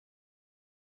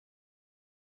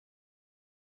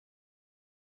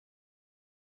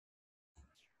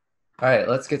All right,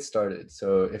 let's get started.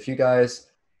 So if you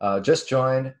guys just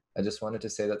joined, I just wanted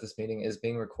to say that this meeting is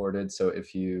being recorded. So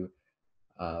if you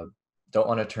uh, don't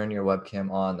want to turn your webcam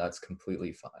on, that's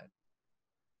completely fine.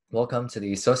 Welcome to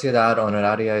the Sociedad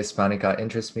Honoraria Hispánica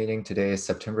interest meeting. Today is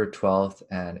September 12th,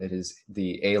 and it is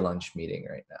the A lunch meeting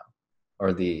right now,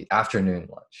 or the afternoon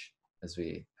lunch, as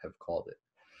we have called it.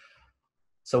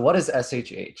 So what is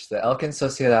SHH? The Elkins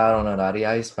Sociedad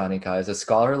Honoraria Hispánica is a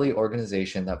scholarly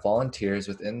organization that volunteers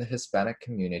within the Hispanic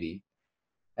community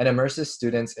and immerses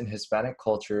students in Hispanic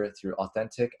culture through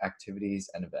authentic activities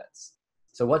and events.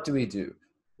 So what do?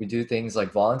 We do things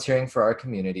like volunteering for our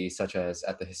community, such as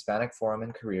at the Hispanic Forum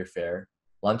and Career Fair,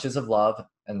 Lunches of Love,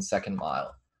 and Second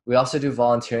Mile. We also do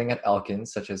volunteering at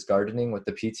Elkins, such as gardening with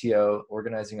the PTO,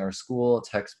 organizing our school,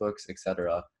 textbooks,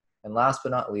 etc. And last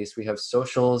but not least, we have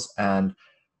socials and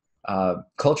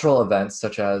cultural events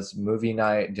such as movie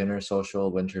night, dinner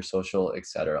social, winter social,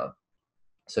 etc.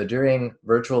 So during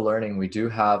virtual learning, we do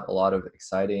have a lot of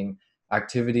exciting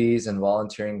activities and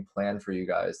volunteering planned for you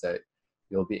guys that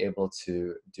you'll be able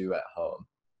to do at home.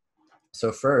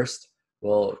 So first,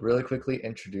 we'll really quickly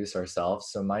introduce ourselves.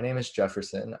 So my name is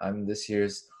Jefferson. I'm this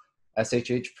year's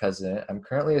SHH president. I'm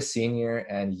currently a senior,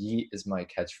 and yeet is my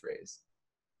catchphrase.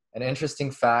 An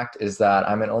interesting fact is that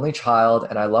I'm an only child,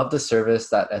 and I love the service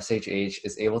that SHH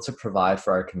is able to provide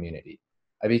for our community.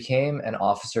 I became an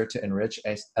officer to enrich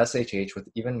SHH with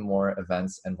even more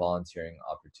events and volunteering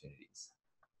opportunities.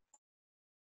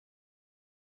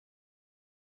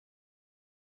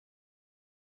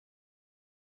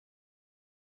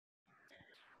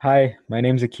 Hi, my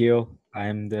name's Akil.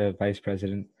 I'm the vice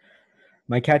president.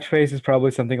 My catchphrase is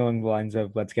probably something along the lines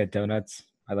of "Let's get donuts."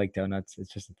 I like donuts.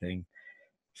 It's just a thing.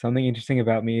 Something interesting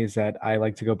about me is that I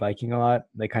like to go biking a lot.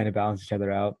 They kind of balance each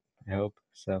other out, I hope.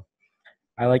 So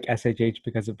I like SHH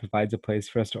because it provides a place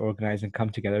for us to organize and come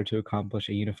together to accomplish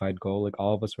a unified goal. Like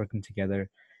all of us working together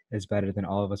is better than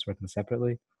all of us working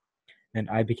separately. And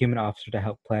I became an officer to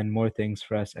help plan more things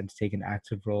for us and to take an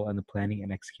active role in the planning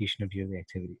and execution of yearly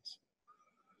activities.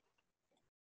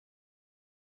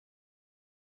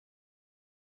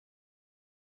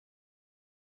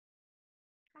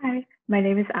 Hi, my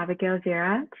name is Abigail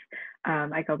Girat.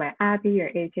 I go by Abby or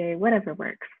AJ, whatever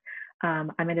works. I'm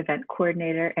an event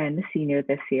coordinator and a senior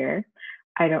this year.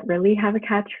 I don't really have a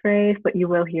catchphrase, but you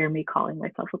will hear me calling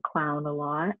myself a clown a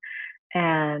lot.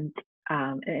 And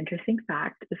an interesting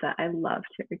fact is that I love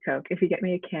Cherry Coke. If you get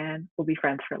me a can, we'll be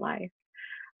friends for life.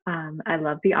 I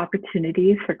love the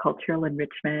opportunities for cultural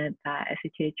enrichment that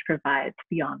SHH provides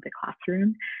beyond the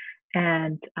classroom.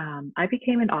 And I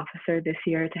became an officer this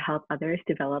year to help others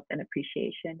develop an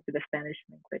appreciation for the Spanish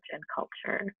language and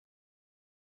culture.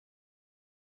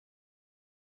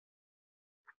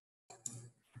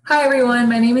 Hi everyone,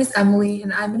 my name is Emily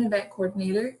and I'm an event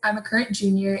coordinator. I'm a current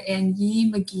junior and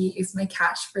Yee McGee is my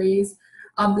catchphrase.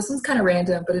 This one's kind of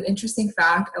random, but an interesting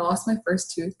fact, I lost my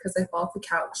first tooth because I fell off the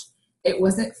couch. It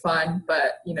wasn't fun,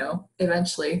 but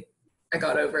eventually I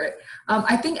got over it.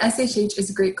 I think SHH is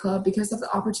a great club because of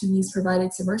the opportunities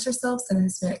provided to immerse ourselves in the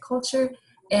Hispanic culture.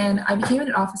 And I became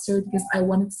an officer because I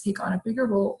wanted to take on a bigger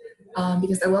role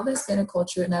because I love the Hispanic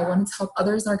culture and I wanted to help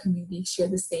others in our community share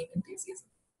the same enthusiasm.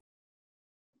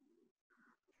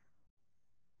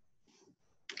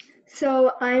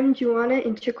 So I'm Juana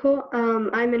Inchico.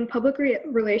 I'm in public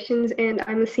relations and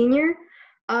I'm a senior.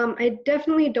 I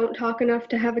definitely don't talk enough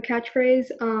to have a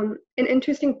catchphrase. An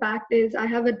interesting fact is I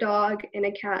have a dog and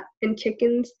a cat and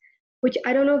chickens, which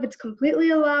I don't know if it's completely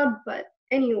allowed, but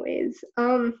anyways,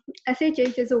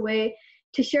 SHH is a way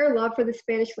to share love for the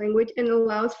Spanish language and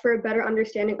allows for a better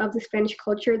understanding of the Spanish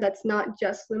culture that's not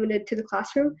just limited to the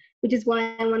classroom, which is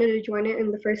why I wanted to join it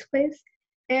in the first place.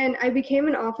 And I became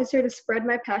an officer to spread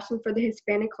my passion for the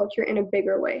Hispanic culture in a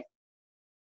bigger way.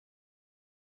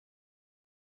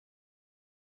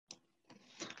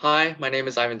 Hi, my name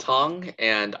is Ivan Tong,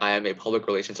 and I am a public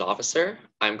relations officer.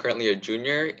 I'm currently a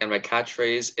junior, and my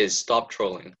catchphrase is "Stop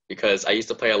trolling," because I used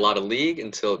to play a lot of League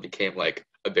until it became like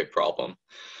a big problem.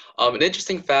 An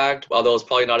interesting fact, although it's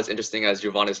probably not as interesting as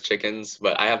Giovanna's chickens,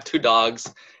 but I have two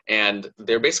dogs, and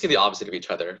they're basically the opposite of each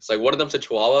other. It's like one of them's a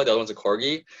Chihuahua, the other one's a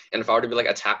Corgi, and if I were to be like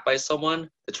attacked by someone,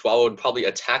 the Chihuahua would probably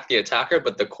attack the attacker,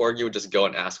 but the Corgi would just go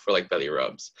and ask for like belly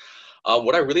rubs.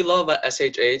 What I really love about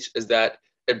SHH is that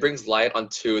it brings light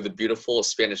onto the beautiful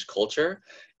Spanish culture,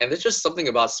 and there's just something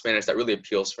about Spanish that really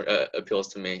appeals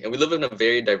to me. And we live in a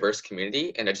very diverse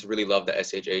community, and I just really love that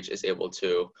SHH is able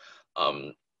to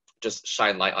just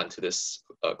shine light onto this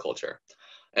culture.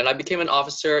 And I became an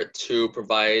officer to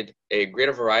provide a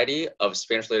greater variety of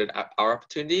Spanish-related hour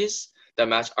opportunities that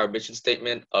match our mission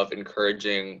statement of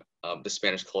encouraging the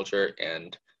Spanish culture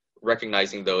and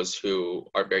recognizing those who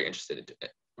are very interested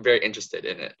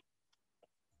in it.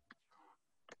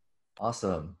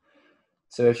 Awesome.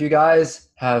 So if you guys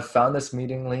have found this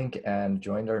meeting link and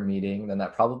joined our meeting, then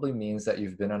that probably means that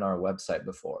you've been on our website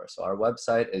before. So our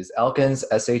website is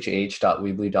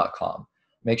elkinsshh.weebly.com.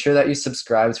 Make sure that you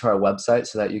subscribe to our website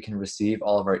so that you can receive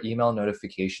all of our email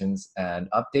notifications and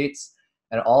updates,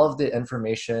 and all of the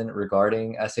information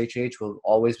regarding SHH will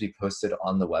always be posted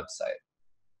on the website.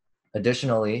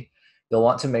 Additionally, you'll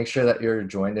want to make sure that you're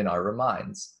joined in our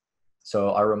reminds.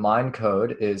 So our remind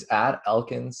code is at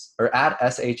Elkins or at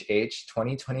SHH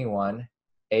 2021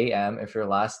 AM if your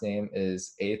last name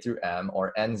is A through M,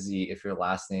 or NZ if your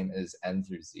last name is N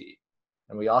through Z.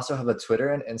 And we also have a Twitter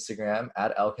and Instagram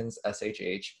at Elkins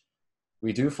SHH.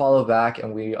 We do follow back,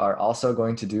 and we are also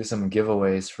going to do some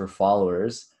giveaways for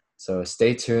followers. So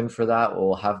stay tuned for that.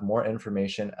 We'll have more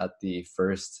information at the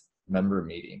first member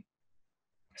meeting.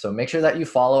 So make sure that you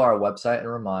follow our website and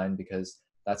remind, because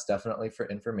that's definitely for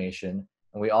information.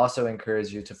 And we also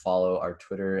encourage you to follow our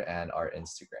Twitter and our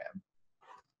Instagram.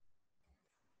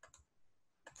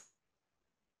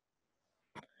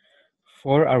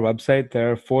 For our website,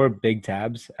 there are 4 big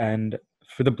tabs, and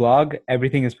for the blog,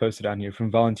 everything is posted on here,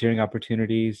 from volunteering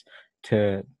opportunities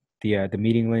to the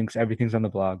meeting links. Everything's on the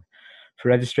blog. For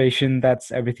registration,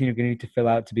 that's everything you're going to need to fill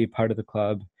out to be a part of the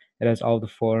club. It has all the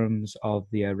forms, all of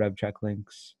the RevTrack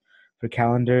links. For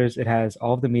calendars, it has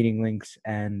all of the meeting links,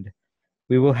 and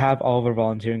we will have all of our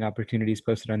volunteering opportunities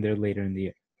posted on there later in the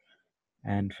year.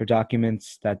 And for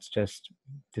documents, that's just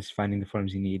finding the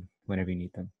forms you need whenever you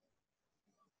need them.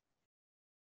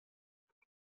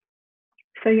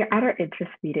 So you're at our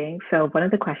interest meeting. So one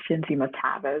of the questions you must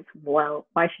have is, well,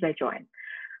 why should I join?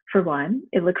 For one,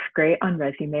 it looks great on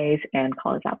resumes and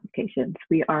college applications.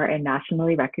 We are a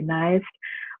nationally recognized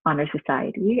honor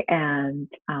society, and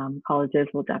colleges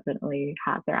will definitely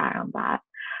have their eye on that.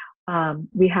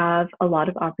 We have a lot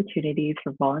of opportunities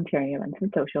for volunteering events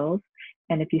and socials.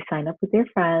 And if you sign up with your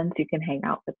friends, you can hang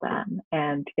out with them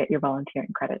and get your volunteering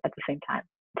credit at the same time.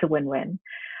 It's a win-win.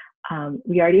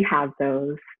 We already have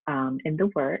those in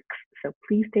the works, so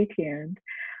please stay tuned.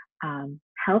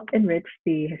 Help enrich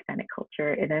the Hispanic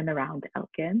culture in and around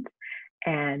Elkins.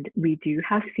 And we do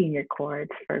have senior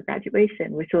cords for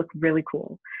graduation, which look really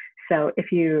cool. So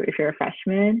if you're a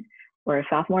freshman or a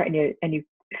sophomore and you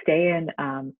stay in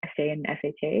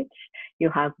SHH,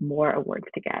 you'll have more awards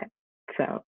to get.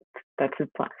 So that's a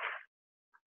plus.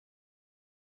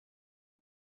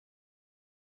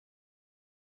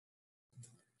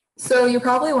 So you're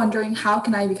probably wondering, how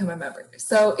can I become a member?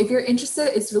 So if you're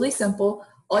interested, it's really simple.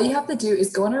 All you have to do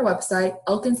is go on our website,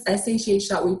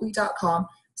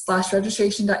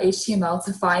 elkinsshh.weebly.com/registration.html,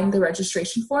 to find the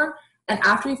registration form. And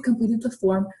after you've completed the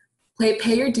form,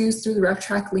 pay your dues through the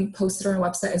RevTrack link posted on our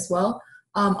website as well.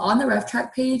 On the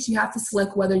RevTrack page, you have to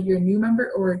select whether you're a new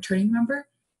member or a returning member.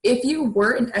 If you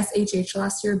were in SHH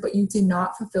last year, but you did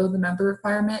not fulfill the member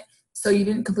requirement, so you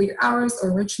didn't complete your hours or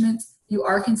enrichments, you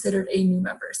are considered a new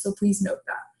member. So please note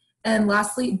that. And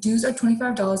lastly, dues are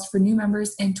 $25 for new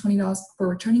members and $20 for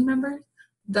returning members.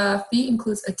 The fee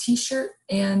includes a t-shirt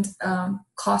and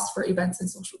cost for events and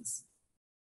socials.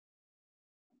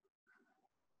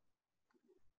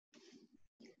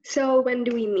 So when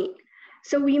do we meet?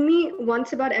 So we meet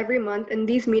once about every month, and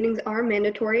these meetings are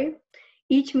mandatory.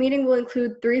 Each meeting will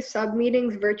include 3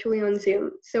 sub-meetings virtually on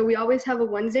Zoom. So we always have a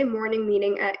Wednesday morning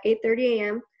meeting at 8:30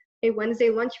 a.m., a Wednesday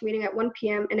lunch meeting at 1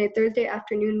 p.m., and a Thursday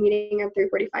afternoon meeting at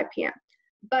 3:45 p.m.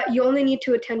 But you only need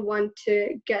to attend one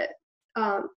to get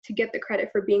the credit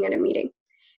for being at a meeting.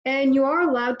 And you are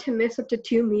allowed to miss up to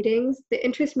 2 meetings. The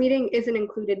interest meeting isn't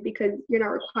included because you're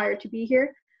not required to be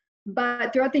here.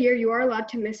 But throughout the year, you are allowed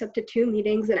to miss up to 2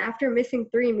 meetings. And after missing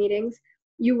 3 meetings,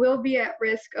 you will be at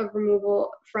risk of removal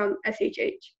from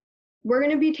SHH. We're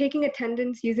going to be taking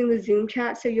attendance using the Zoom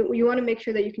chat. So you want to make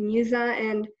sure that you can use that.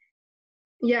 And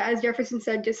yeah, as Jefferson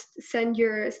said, just send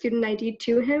your student ID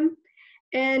to him.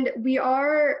 And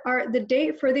the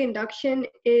date for the induction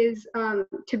is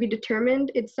to be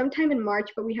determined. It's sometime in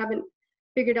March, but we haven't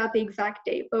figured out the exact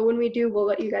date. But when we do, we'll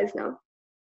let you guys know.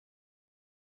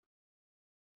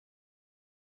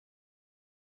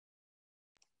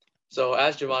 So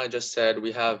as Giovanna just said,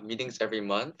 we have meetings every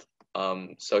month.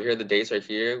 So here are the dates right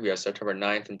here. We have September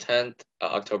 9th and 10th,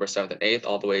 October 7th and 8th,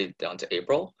 all the way down to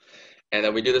April. And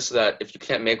then we do this so that if you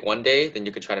can't make one day, then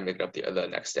you can try to make it up the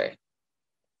next day.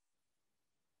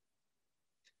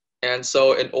 And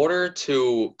so in order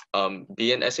to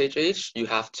be in SHH, you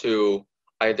have to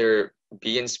either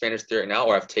be in Spanish 3 right now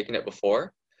or have taken it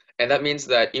before. And that means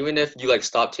that even if you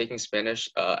stop taking Spanish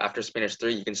after Spanish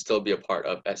 3, you can still be a part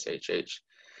of SHH.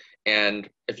 And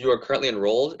if you are currently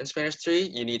enrolled in Spanish 3,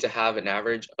 you need to have an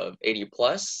average of 80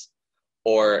 plus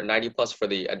or 90 plus for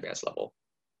the advanced level.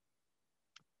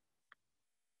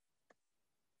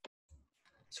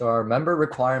 So our member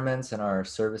requirements and our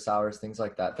service hours, things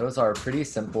like that, those are pretty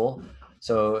simple.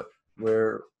 So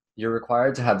you're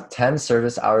required to have 10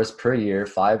 service hours per year,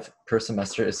 5 per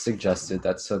semester is suggested.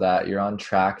 That's so that you're on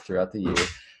track throughout the year.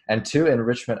 And 2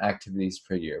 enrichment activities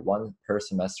per year, 1 per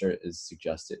semester is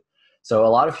suggested. So a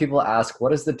lot of people ask,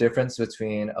 what is the difference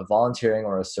between a volunteering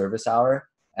or a service hour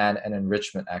and an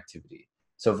enrichment activity?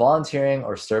 So volunteering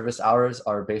or service hours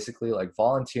are basically like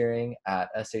volunteering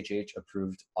at SHH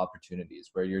approved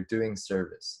opportunities where you're doing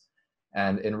service.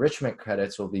 And enrichment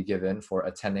credits will be given for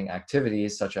attending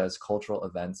activities such as cultural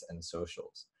events and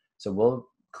socials. So we'll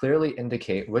clearly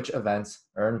indicate which events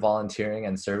earn volunteering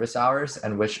and service hours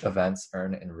and which events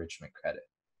earn enrichment credit.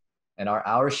 And our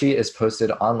hour sheet is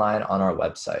posted online on our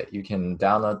website. You can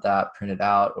download that, print it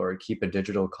out, or keep a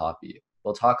digital copy.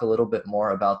 We'll talk a little bit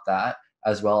more about that,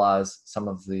 as well as some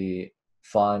of the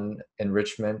fun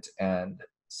enrichment and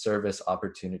service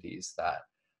opportunities that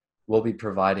we'll be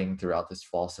providing throughout this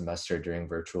fall semester during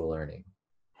virtual learning.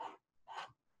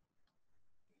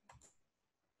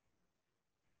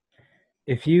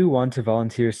 If you want to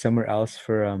volunteer somewhere else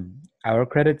for our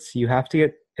credits, you have to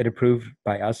get it approved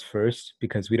by us first,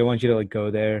 because we don't want you to like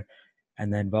go there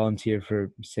and then volunteer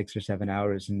for 6 or 7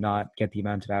 hours and not get the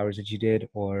amount of hours that you did,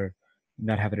 or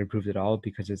not have it approved at all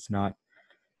because it's not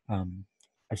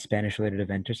a Spanish related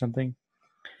event or something.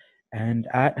 And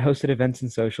at hosted events and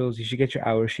socials, you should get your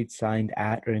hour sheet signed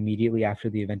at or immediately after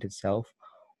the event itself.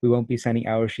 We won't be signing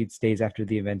hour sheets days after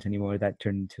the event anymore. That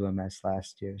turned into a mess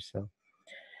last year.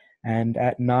 And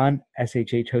at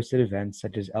non-SHH hosted events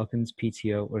such as Elkins,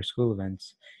 PTO, or school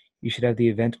events, you should have the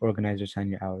event organizer sign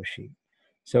your hour sheet.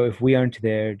 So if we aren't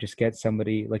there, just get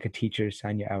somebody like a teacher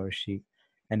sign your hour sheet.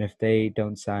 And if they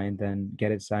don't sign, then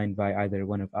get it signed by either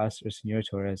one of us or Senor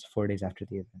Torres 4 days after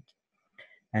the event.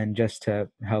 And just to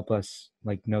help us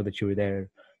like know that you were there,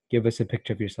 give us a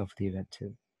picture of yourself at the event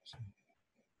too.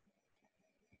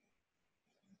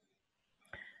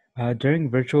 During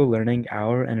virtual learning,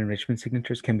 hour and enrichment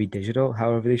signatures can be digital.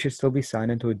 However, they should still be signed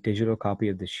into a digital copy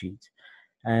of the sheet.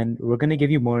 And we're going to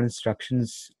give you more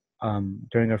instructions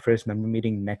during our first member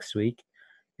meeting next week.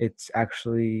 It's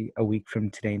actually a week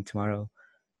from today and tomorrow,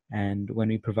 and when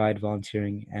we provide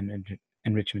volunteering and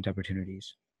enrichment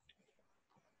opportunities.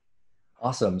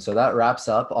 Awesome. So that wraps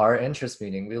up our interest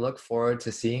meeting. We look forward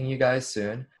to seeing you guys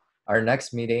soon. Our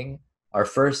next meeting, our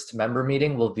first member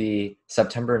meeting, will be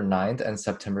September 9th and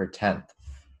September 10th.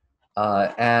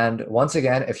 And once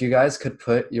again, if you guys could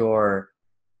put your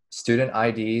student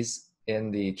IDs in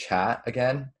the chat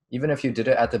again, even if you did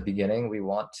it at the beginning, we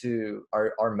want to,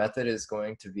 our method is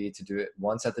going to be to do it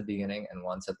once at the beginning and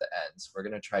once at the end. So we're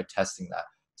going to try testing that.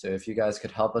 So if you guys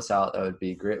could help us out, that would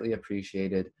be greatly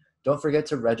appreciated. Don't forget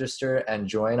to register and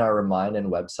join our Remind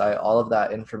and website. All of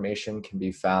that information can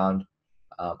be found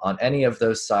on any of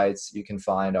those sites. You can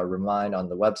find our Remind on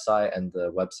the website and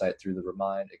the website through the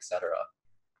Remind, etc.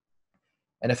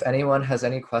 And if anyone has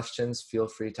any questions, feel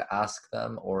free to ask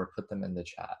them or put them in the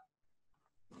chat.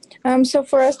 So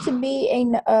for us to be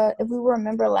if we were a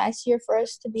member last year, for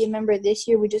us to be a member this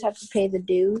year, we just have to pay the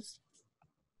dues.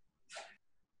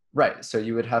 Right. So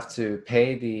you would have to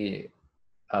pay the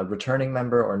returning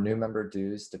member or new member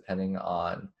dues, depending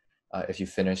on if you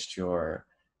finished your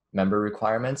member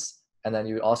requirements. And then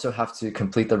you also have to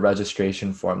complete the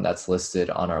registration form that's listed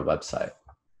on our website.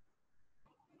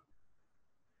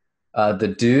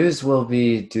 The dues will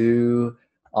be due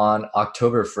on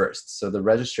October 1st. So the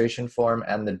registration form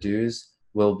and the dues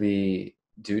will be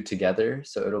due together.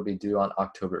 So it'll be due on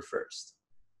October 1st.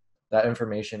 That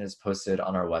information is posted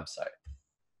on our website.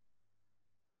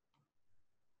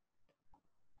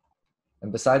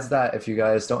 And besides that, if you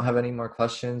guys don't have any more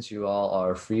questions, you all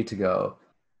are free to go.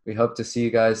 We hope to see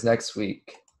you guys next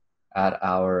week at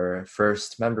our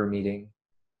first member meeting.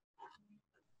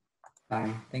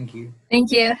 Bye. Thank you.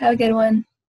 Thank you. Have a good one.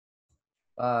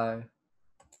 Bye.